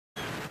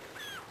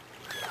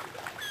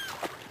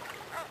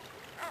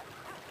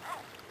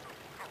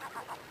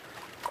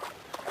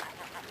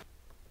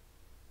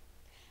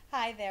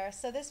Hi there.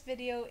 So this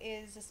video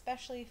is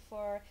especially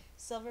for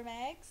Silver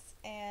Mags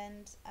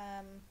and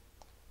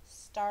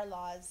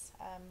Starlaws,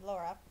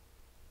 Laura,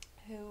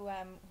 who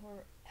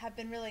have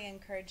been really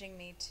encouraging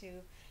me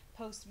to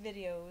post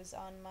videos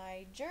on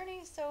my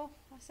journey. So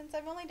since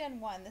I've only done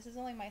one, this is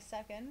only my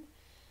second,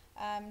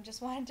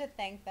 just wanted to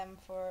thank them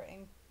for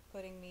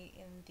including me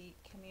in the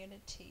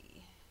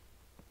community.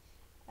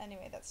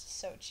 Anyway, that's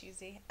so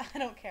cheesy. I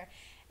don't care.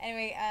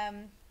 Anyway,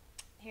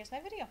 here's my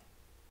video.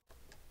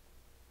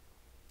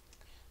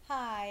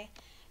 Hi.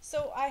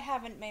 So I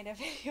haven't made a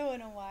video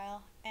in a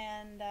while,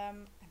 and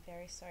I'm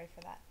very sorry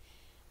for that.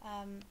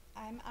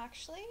 I'm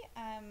actually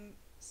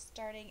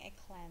starting a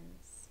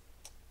cleanse.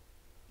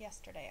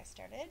 Yesterday I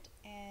started,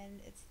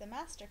 and it's the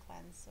master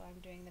cleanse. So I'm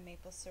doing the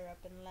maple syrup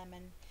and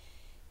lemon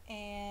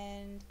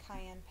and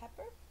cayenne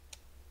pepper,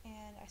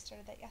 and I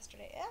started that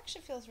yesterday. It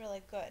actually feels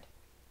really good.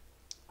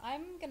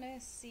 I'm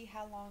gonna see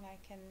how long I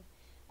can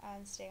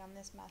stay on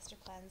this master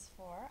cleanse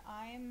for.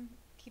 I'm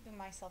keeping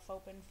myself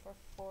open for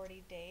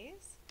 40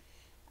 days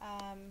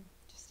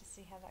just to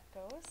see how that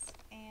goes.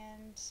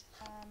 And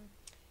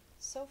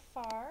so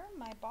far,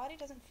 my body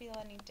doesn't feel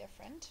any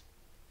different.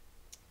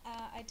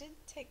 I did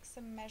take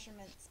some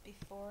measurements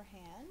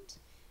beforehand,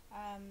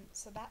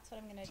 so that's what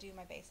I'm going to do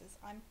my bases.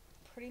 I'm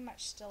pretty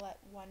much still at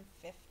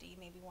 150,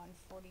 maybe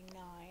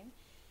 149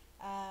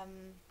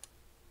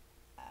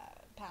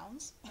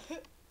 pounds.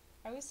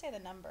 I always say the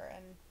number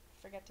and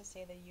forget to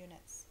say the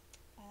units.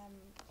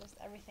 Just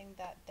everything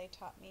that they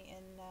taught me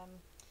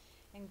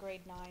in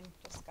grade 9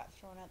 just got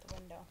thrown out the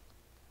window.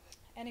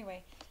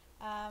 Anyway,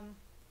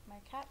 my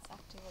cat's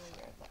acting really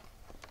weird. Look,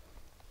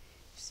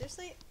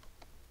 seriously,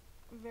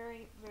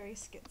 very, very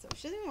schizo.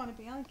 She doesn't even want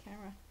to be on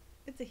camera.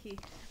 It's a he.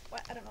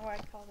 What? I don't know why I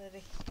called it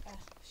a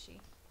she.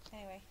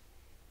 Anyway,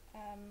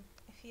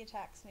 if he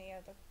attacks me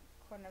out the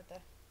corner of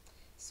the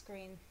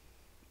screen,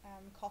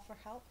 call for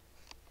help.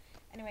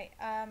 Anyway,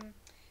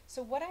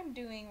 so what I'm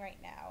doing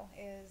right now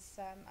is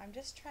I'm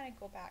just trying to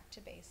go back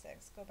to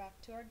basics, go back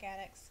to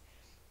organics,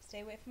 stay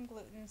away from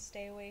gluten,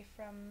 stay away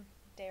from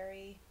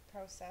dairy,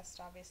 processed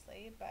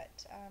obviously,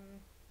 but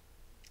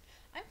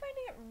I'm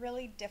finding it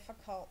really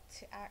difficult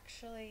to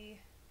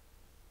actually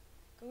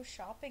go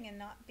shopping and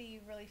not be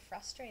really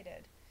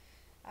frustrated.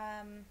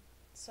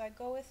 So I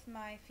go with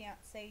my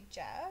fiance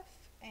Jeff,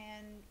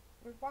 and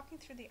we're walking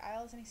through the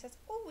aisles, and he says,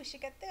 "Oh, we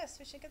should get this,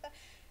 we should get that,"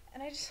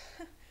 and I just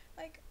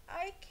like,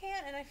 I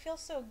can't, and I feel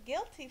so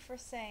guilty for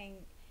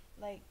saying,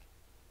 like,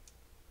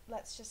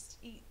 let's just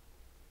eat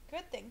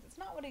good things. It's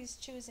not what he's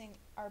choosing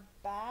are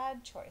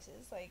bad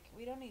choices. Like,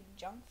 we don't eat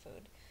junk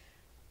food.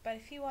 But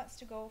if he wants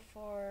to go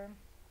for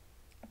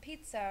a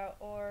pizza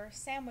or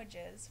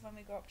sandwiches when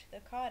we go up to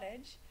the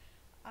cottage,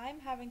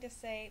 I'm having to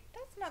say,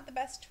 that's not the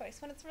best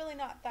choice when it's really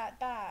not that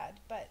bad.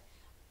 But,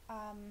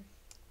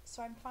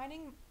 so I'm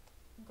finding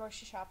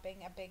grocery shopping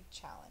a big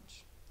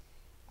challenge.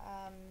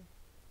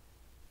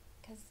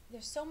 Because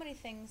there's so many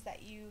things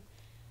that you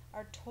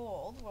are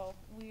told, well,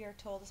 we are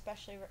told,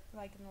 especially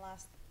like in the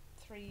last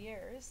 3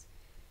 years,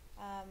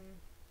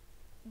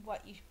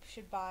 what you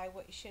should buy,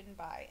 what you shouldn't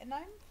buy, and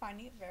I'm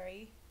finding it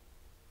very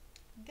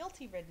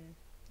guilty ridden.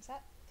 Is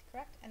that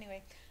correct?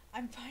 Anyway,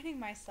 I'm finding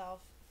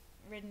myself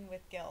ridden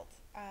with guilt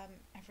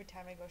every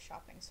time I go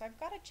shopping, so I've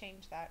got to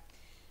change that.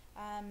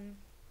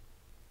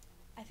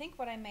 I think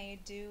what I may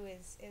do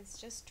is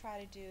just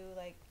try to do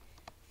like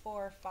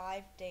 4 or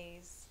 5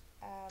 days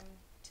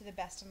to the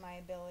best of my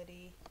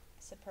ability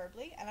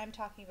superbly, and I'm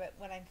talking about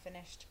when I'm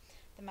finished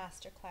the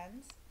master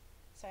cleanse.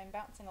 So I'm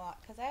bouncing a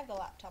lot because I have the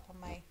laptop on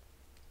my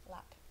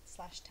lap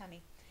slash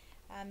tummy.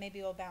 Maybe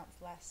it'll bounce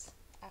less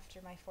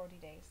after my 40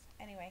 days.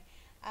 Anyway,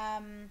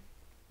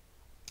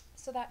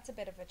 so that's a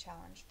bit of a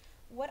challenge.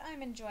 What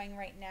I'm enjoying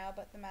right now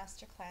about the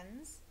master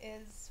cleanse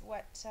is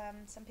what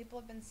some people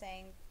have been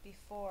saying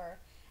before,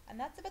 and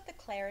that's about the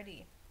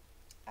clarity.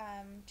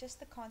 Just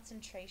the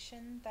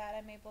concentration that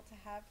I'm able to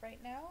have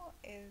right now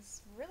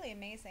is really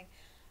amazing.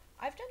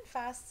 I've done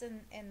fasts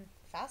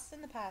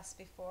in the past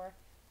before,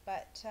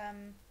 but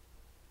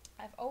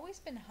I've always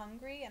been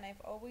hungry, and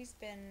I've always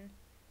been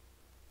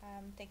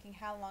thinking,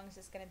 how long is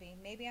this going to be?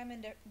 Maybe I'm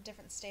in a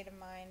different state of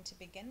mind to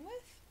begin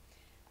with,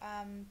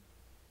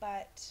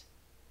 but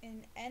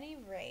at any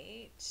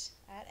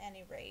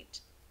rate,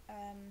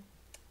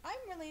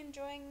 I'm really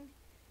enjoying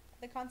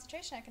the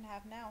concentration I can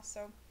have now.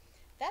 So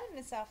that in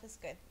itself is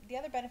good. The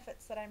other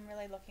benefits that I'm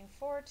really looking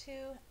forward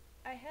to,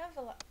 I have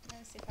a lot. Let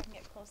me see if I can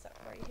get close up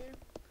right here.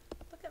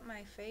 Look at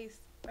my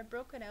face. I've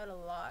broken out a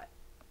lot.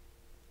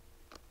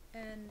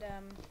 And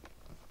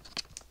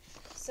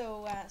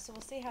so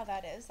we'll see how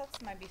that is.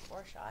 That's my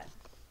before shot.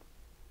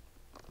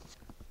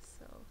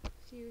 So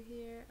a few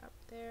here, up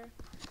there.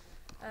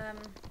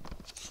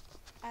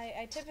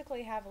 I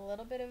typically have a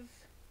little bit of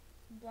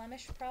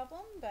blemish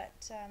problem,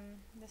 but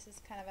this is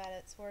kind of at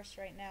its worst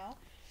right now.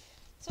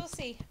 So we'll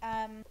see.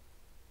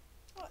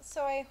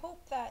 So I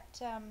hope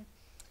that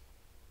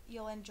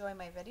you'll enjoy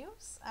my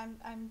videos.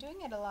 I'm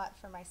doing it a lot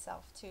for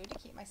myself too, to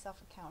keep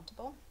myself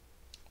accountable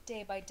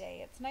day by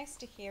day. It's nice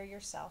to hear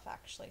yourself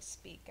actually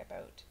speak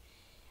about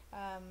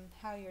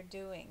how you're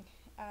doing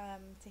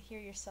to hear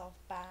yourself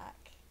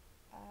back.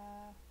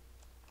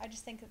 I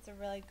just think it's a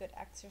really good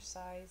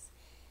exercise.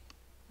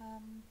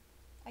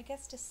 I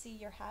guess to see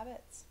your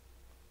habits.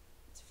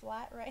 It's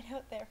flat right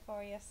out there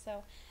for you,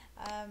 so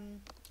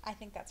I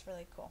think that's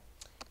really cool.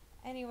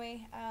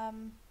 Anyway,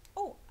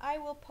 oh, I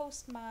will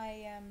post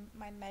my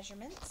my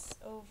measurements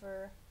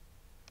over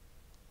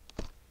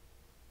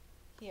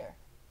here,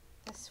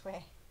 this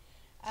way,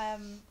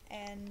 and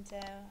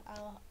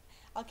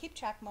I'll keep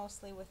track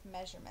mostly with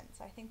measurements.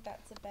 I think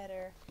that's a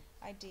better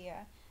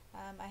idea.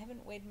 I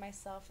haven't weighed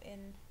myself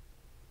in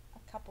a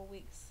couple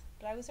weeks,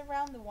 but I was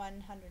around the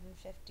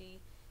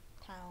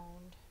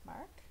 150-pound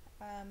mark.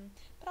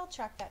 But I'll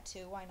track that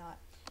too, why not?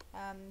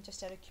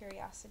 Just out of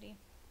curiosity.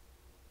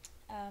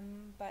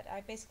 But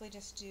I basically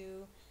just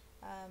do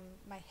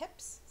my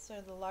hips, sort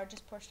of the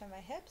largest portion of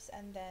my hips,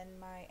 and then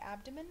my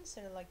abdomen,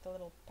 sort of like the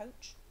little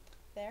pouch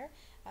there,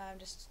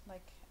 just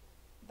like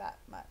that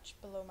much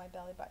below my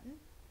belly button,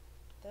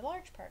 the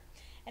large part.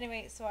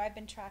 Anyway, so I've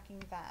been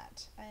tracking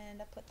that,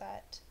 and I put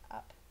that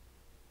up,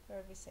 where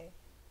would we say?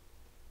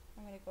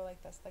 I'm going to go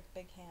like this, like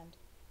big hand.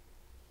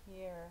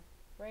 Here,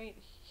 right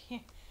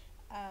here.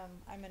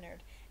 I'm a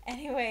nerd.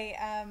 Anyway,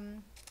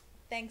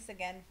 thanks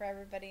again for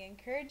everybody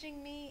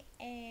encouraging me,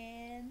 and